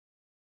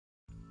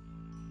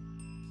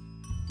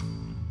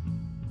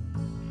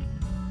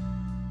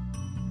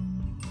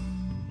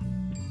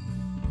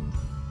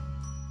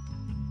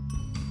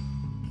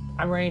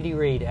I'm Randy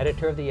Reid,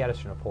 editor of the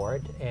Edison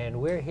Report, and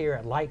we're here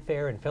at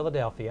LIGHTFAIR in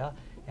Philadelphia,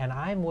 and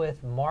I'm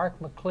with Mark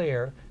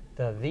McClear,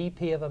 the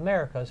VP of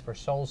Americas for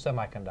Seoul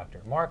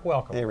Semiconductor. Mark,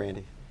 welcome. Hey,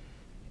 Randy.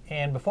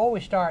 And before we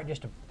start,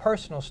 just a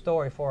personal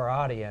story for our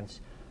audience.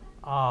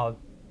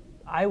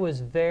 I was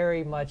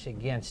very much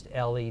against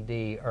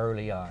LED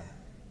early on.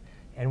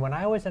 And when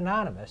I was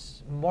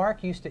anonymous,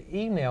 Mark used to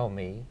email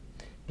me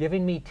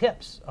giving me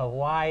tips of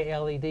why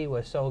LED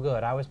was so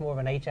good. I was more of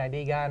an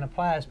HID guy and a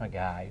plasma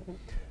guy.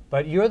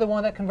 But you're the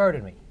one that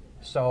converted me.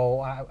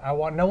 So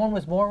no one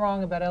was more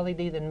wrong about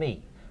LED than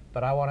me.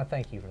 But I want to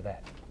thank you for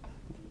that.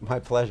 My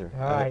pleasure.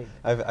 All right.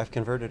 I've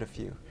converted a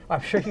few.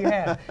 I'm sure you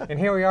have. And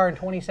here we are in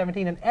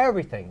 2017, and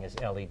everything is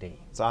LED.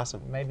 It's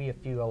awesome. Maybe a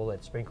few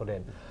OLEDs sprinkled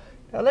in.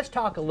 Now, let's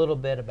talk a little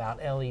bit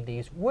about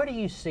LEDs. Where do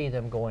you see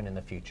them going in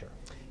the future?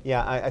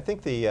 Yeah, I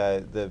think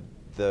the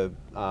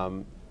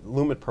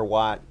lumen per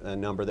watt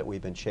number that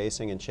we've been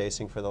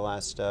chasing for the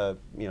last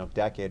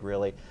decade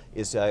really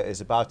is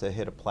about to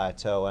hit a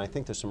plateau, and I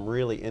think there's some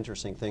really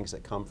interesting things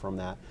that come from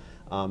that.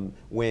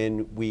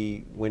 When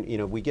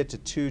we get to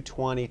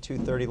 220,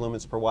 230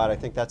 lumens per watt, I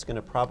think that's going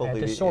to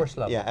probably at the source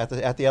level. Yeah,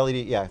 at the LED.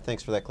 Yeah,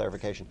 thanks for that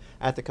clarification.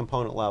 At the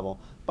component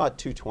level, about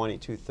 220,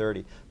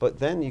 230. But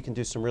then you can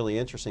do some really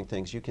interesting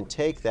things. You can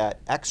take that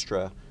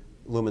extra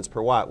lumens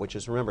per watt, which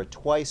is, remember,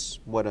 twice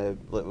what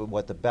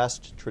the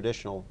best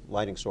traditional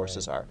lighting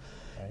sources are.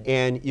 Right.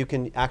 And you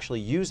can actually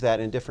use that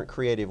in different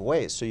creative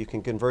ways. So you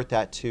can convert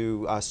that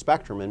to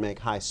spectrum and make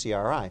high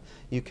CRI.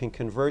 You can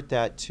convert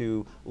that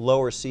to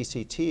lower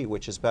CCT,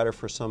 which is better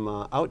for some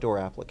outdoor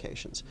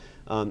applications.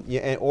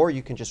 Or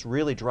you can just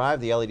really drive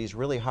the LEDs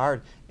really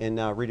hard and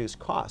reduce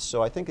costs.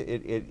 So I think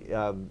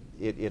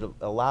it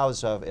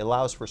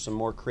allows for some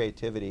more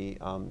creativity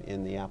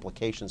in the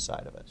application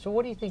side of it. So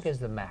what do you think is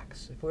the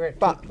max? If we're at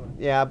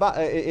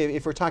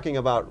if we're talking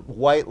about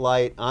white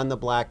light on the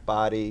black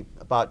body,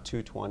 about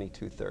 220,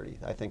 230.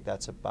 I think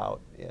that's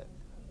about it.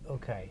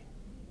 Okay,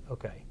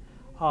 okay.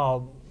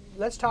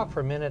 Let's talk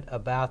for a minute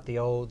about the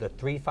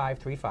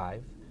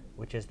 3535,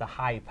 which is the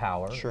high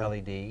power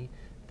LED,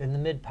 then the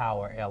mid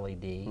power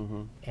LED,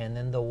 and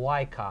then the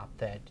WICOP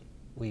that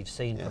we've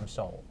seen from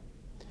Seoul.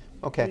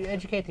 Okay.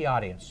 Educate the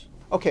audience.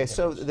 Okay,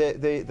 so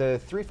the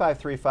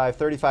 3535,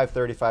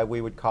 3535,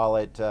 we would call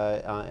it,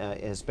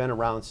 has been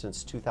around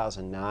since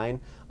 2009,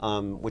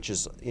 which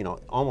is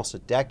almost a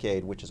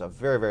decade, which is a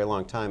very, very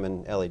long time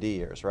in LED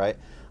years, right?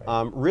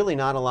 Really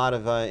not a lot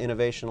of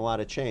innovation, a lot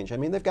of change. I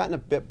mean, they've gotten a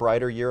bit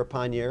brighter year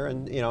upon year,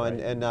 and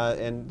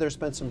and there's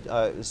been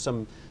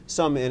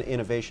some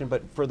innovation,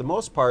 but for the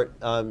most part,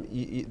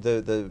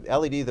 the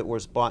LED that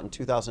was bought in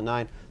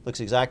 2009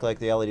 looks exactly like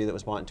the LED that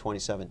was bought in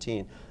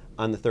 2017.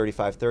 On the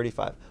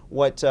 3535.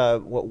 What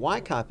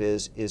WICOP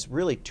is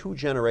really 2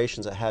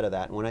 generations ahead of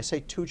that. And when I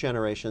say 2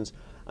 generations,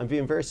 I'm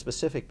being very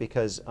specific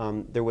because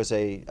there was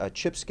a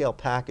chip scale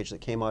package that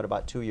came out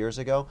about 2 years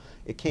ago.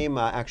 It came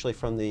actually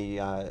from the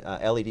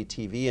LED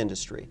TV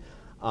industry.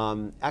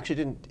 Actually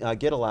didn't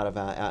get a lot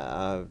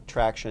of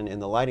traction in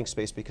the lighting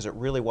space because it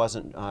really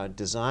wasn't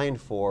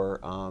designed for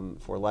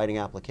lighting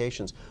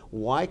applications.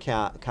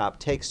 WICOP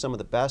takes some of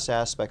the best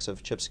aspects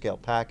of chip scale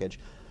package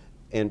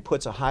and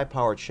puts a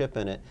high-powered chip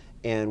in it,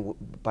 and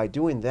by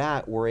doing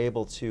that, we're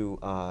able to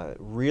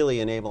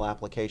really enable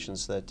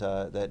applications that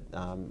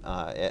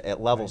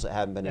at levels that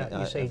haven't been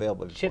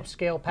available before. Chip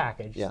scale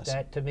package. Yes.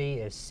 That to me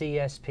is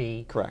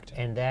CSP. Correct.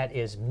 And that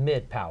is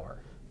mid power.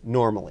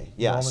 Normally,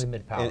 yes. Normally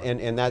mid power.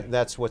 And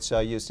that's what's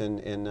used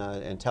in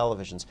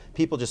televisions.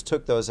 People just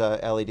took those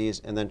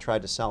LEDs and then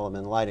tried to sell them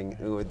in lighting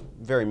with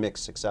very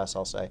mixed success,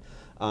 I'll say.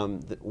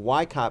 The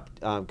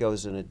WICOP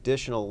goes an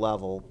additional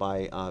level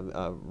by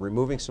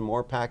removing some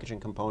more packaging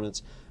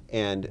components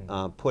and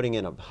putting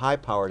in a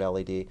high-powered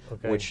LED,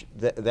 which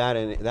that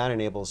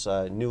enables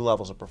new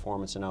levels of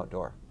performance in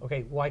outdoor.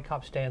 Okay,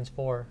 WICOP stands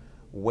for?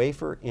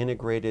 Wafer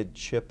Integrated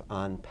Chip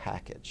on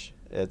Package.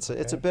 It's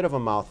a bit of a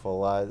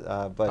mouthful,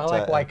 but I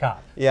like WICOP.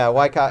 Yeah,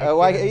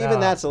 WICOP. Even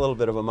that's a little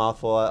bit of a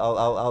mouthful.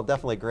 I'll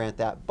definitely grant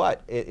that.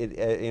 But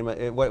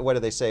what do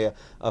they say?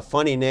 A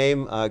funny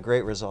name,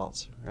 great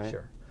results, right?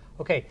 Sure.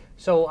 Okay,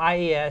 so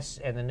IES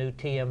and the new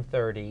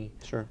TM30.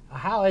 Sure.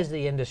 How has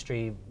the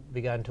industry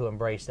begun to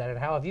embrace that, and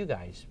how have you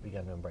guys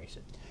begun to embrace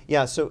it?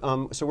 Yeah,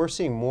 so we're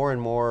seeing more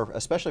and more,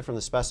 especially from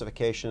the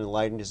specification and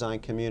lighting design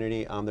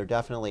community. They're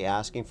definitely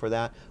asking for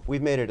that.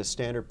 We've made it a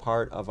standard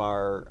part of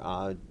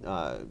our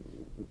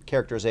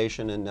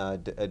characterization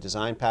and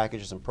design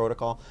packages and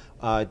protocol.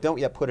 Don't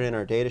yet put it in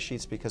our data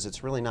sheets because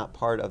it's really not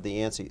part of the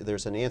ANSI.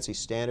 There's an ANSI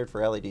standard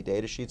for LED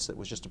data sheets that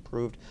was just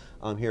approved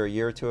here a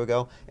year or two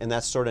ago, and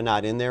that's sort of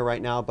not in there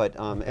right now. But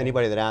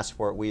anybody that asks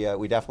for it,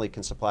 we definitely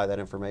can supply that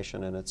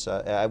information, and it's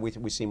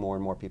we see more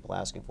and more people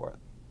asking for it.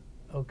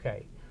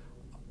 Okay.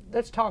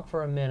 Let's talk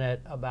for a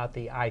minute about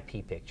the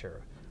IP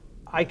picture.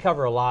 I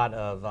cover a lot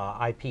of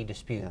IP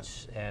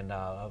disputes, and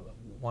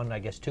one, I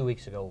guess, 2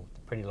 weeks ago,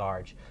 pretty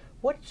large.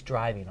 What's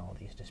driving all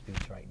these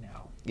disputes right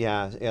now?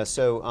 Yeah.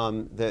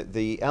 So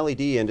the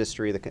LED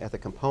industry at the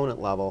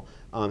component level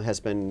has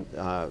been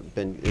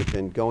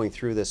going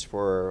through this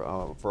for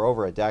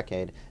over a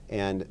decade,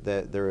 and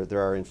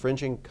there are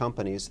infringing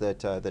companies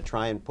that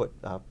try and put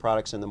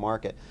products in the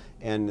market,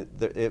 and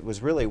it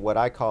was really what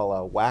I call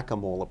a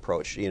whack-a-mole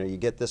approach. You know, you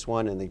get this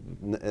one,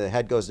 and the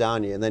head goes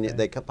down, and then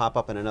they pop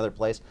up in another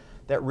place.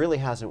 That really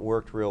hasn't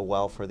worked real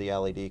well for the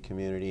LED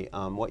community.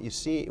 What you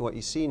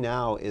see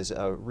now is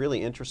a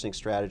really interesting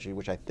strategy,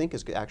 which I think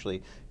is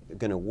actually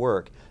going to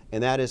work,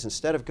 and that is,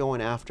 instead of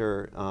going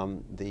after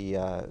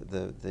the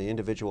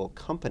individual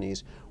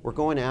companies, we're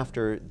going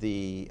after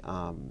the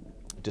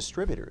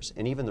distributors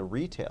and even the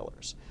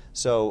retailers.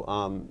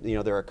 So you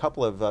know, there are a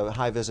couple of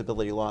high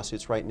visibility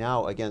lawsuits right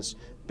now against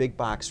big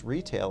box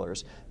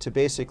retailers to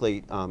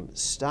basically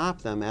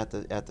stop them at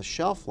the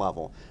shelf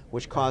level,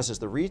 which causes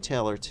the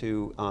retailer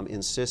to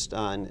insist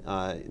on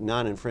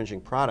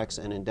non-infringing products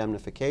and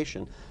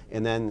indemnification,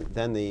 and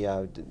then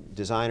the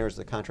designers,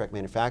 the contract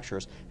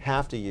manufacturers,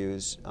 have to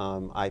use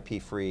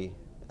IP-free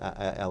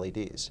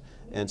LEDs.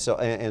 And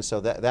so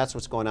that's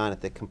what's going on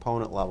at the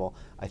component level.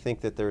 I think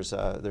that there's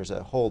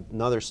a whole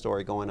another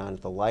story going on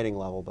at the lighting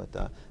level, but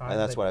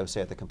that's what I would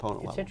say at the component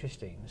level. It's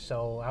interesting.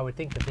 So I would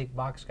think the big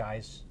box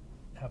guys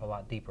have a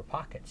lot deeper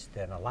pockets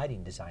than a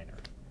lighting designer,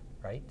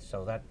 right?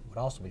 So that would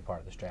also be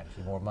part of the strategy,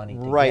 more money to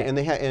right, get.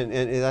 and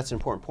and that's an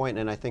important point,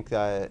 and I think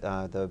that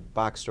the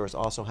box stores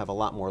also have a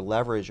lot more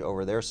leverage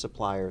over their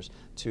suppliers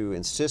to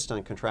insist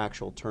on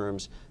contractual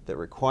terms that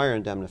require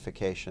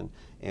indemnification,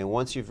 and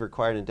once you've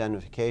required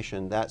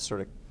indemnification, that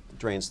sort of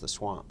drains the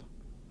swamp.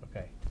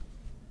 Okay.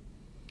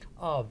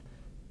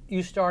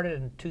 You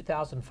started in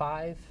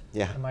 2005,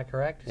 yeah. Am I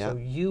correct? Yeah. So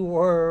you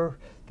were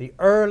the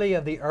early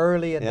of the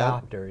early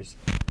adopters.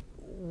 Yeah.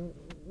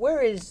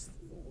 Where is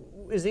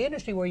the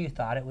industry where you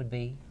thought it would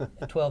be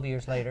 12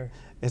 years later?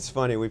 It's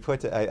funny.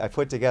 I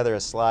put together a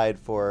slide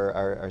for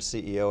our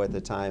CEO at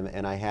the time,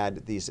 and I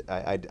had these.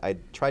 I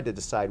tried to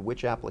decide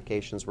which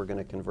applications were going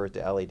to convert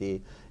to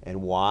LED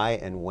and why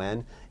and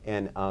when,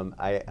 and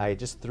I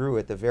just threw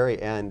at the very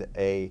end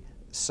a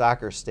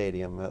soccer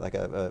stadium, like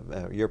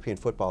a European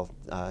football,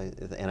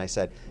 and I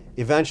said,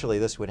 eventually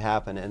this would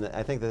happen. And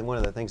I think that one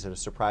of the things that has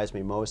surprised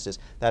me most is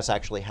that's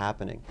actually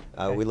happening.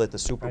 Okay. We lit the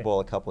Super Bowl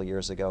a couple of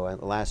years ago, and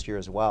last year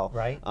as well.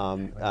 Right.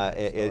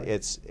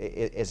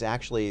 It's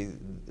actually,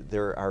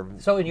 there are.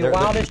 So in your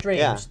wildest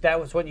dreams, that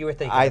was what you were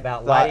thinking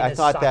about lighting a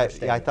soccer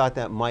stadium. I thought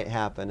that might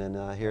happen,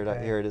 and here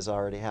it has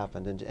already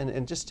happened. And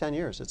in just 10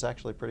 years, it's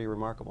actually pretty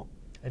remarkable.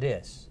 It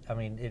is. I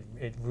mean,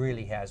 it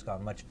really has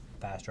gone much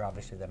faster,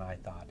 obviously, than I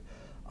thought.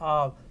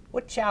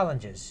 What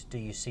challenges do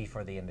you see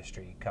for the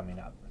industry coming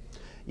up?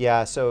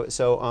 Yeah, so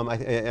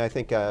I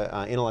think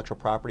intellectual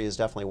property is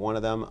definitely one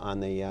of them. On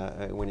the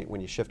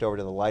when you shift over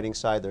to the lighting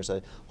side, there's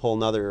a whole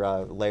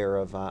nother layer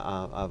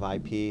of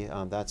IP.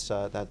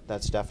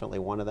 That's definitely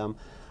one of them.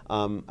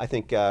 I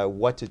think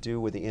what to do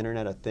with the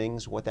Internet of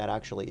Things, what that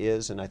actually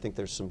is, and I think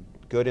there's some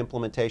good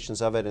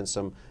implementations of it and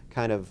some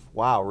kind of,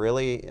 wow,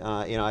 really?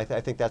 You know, I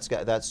think that's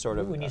sort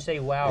of. When you say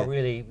wow,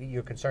 really,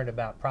 you're concerned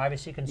about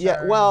privacy concerns?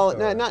 Yeah, well,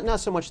 not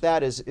so much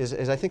that as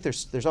I think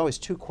there's always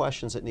two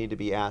questions that need to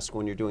be asked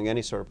when you're doing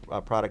any sort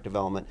of product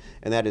development,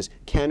 and that is,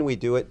 can we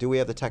do it? Do we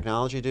have the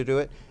technology to do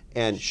it?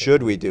 And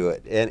should we do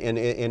it? And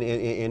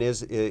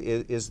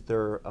is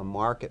there a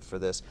market for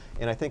this?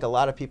 And I think a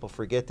lot of people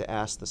forget to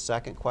ask the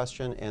second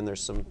question, and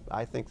there's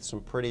I think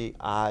some pretty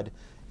odd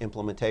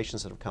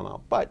implementations that have come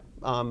out. But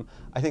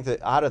I think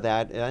that out of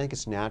that, I think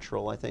it's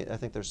natural. I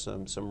think there's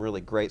some really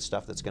great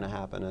stuff that's going to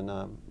happen,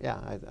 and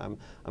yeah,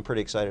 I'm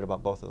pretty excited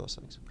about both of those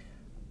things.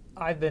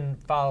 I've been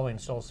following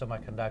Seoul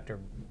Semiconductor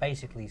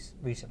basically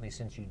recently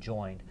since you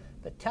joined.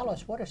 But tell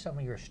us, what are some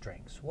of your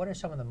strengths? What are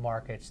some of the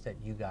markets that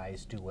you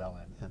guys do well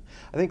in? Yeah.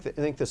 I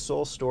think the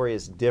Seoul story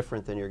is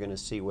different than you're going to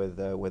see with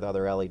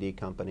other LED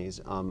companies.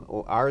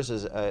 Ours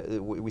is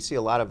we see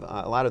a lot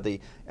of the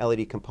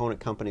LED component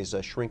companies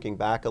shrinking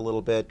back a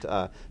little bit,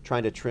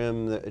 trying to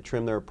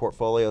trim their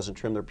portfolios and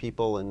trim their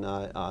people and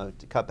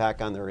to cut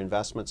back on their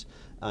investments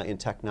in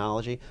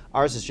technology.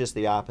 Ours is just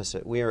the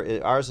opposite.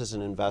 Ours is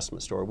an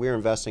investment story. We're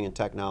investing in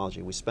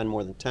technology. We spend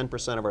more than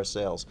 10% of our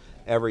sales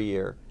every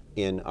year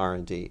in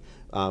R&D.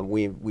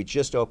 We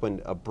just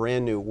opened a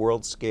brand new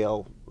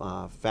world-scale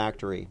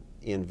factory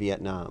in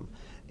Vietnam.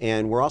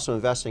 And we're also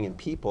investing in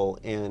people,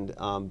 and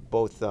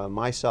both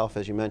myself,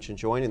 as you mentioned,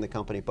 joining the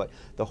company, but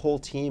the whole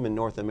team in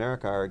North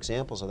America are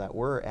examples of that.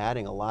 We're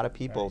adding a lot of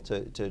people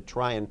to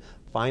try and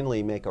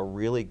finally make a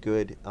really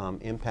good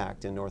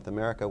impact in North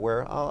America,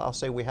 where I'll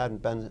say we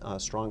hadn't been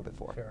strong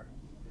before. Sure.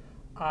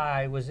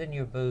 I was in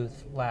your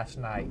booth last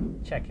night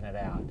checking it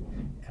out,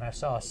 and I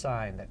saw a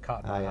sign that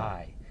caught my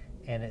eye.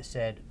 And it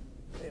said,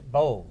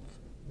 bold,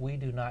 we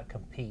do not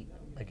compete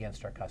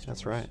against our customers.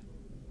 That's right.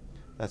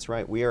 That's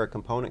right. We are a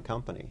component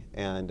company,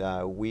 and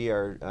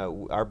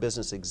our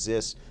business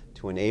exists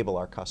to enable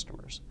our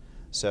customers.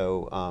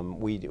 So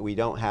we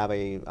don't have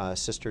a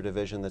sister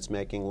division that's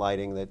making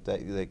lighting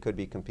that could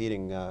be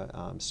competing.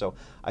 So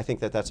I think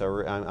that's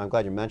I'm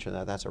glad you mentioned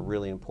that. That's a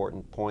really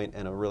important point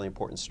and a really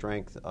important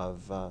strength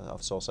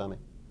of Seoul Semi.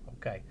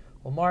 Okay.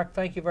 Well, Mark,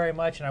 thank you very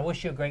much, and I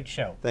wish you a great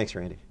show. Thanks,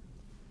 Randy.